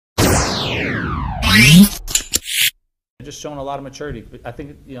Just shown a lot of maturity. I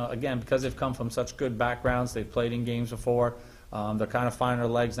think, you know, again, because they've come from such good backgrounds, they've played in games before, they're kind of finding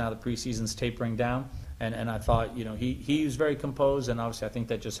their legs now. The preseason's tapering down, and I thought, you know, he was very composed, and obviously I think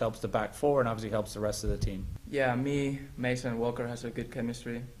that just helps the back four and obviously helps the rest of the team. Yeah, me, Mason, and Walker has a good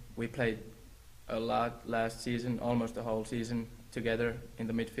chemistry. We played a lot last season, almost the whole season together in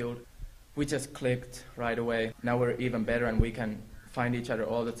the midfield. We just clicked right away. Now we're even better, and we can find each other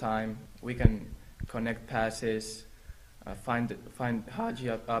all the time. We can connect passes, find Hadji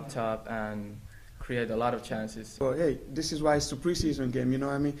up top, and create a lot of chances. Well, hey, this is why it's a preseason game, you know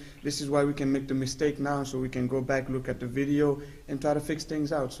what I mean? This is why we can make the mistake now, so we can go back, look at the video, and try to fix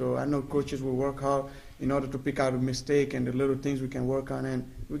things out. So I know coaches will work hard in order to pick out a mistake and the little things we can work on, and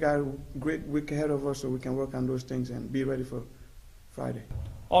we got a great week ahead of us, so we can work on those things and be ready for Friday.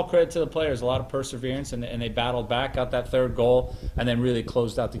 All credit to the players, a lot of perseverance, and they battled back, got that third goal, and then really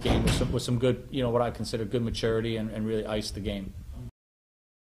closed out the game with some good, you know, what I consider good maturity, and really iced the game.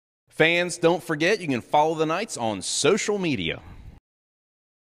 Fans, don't forget you can follow the Knights on social media.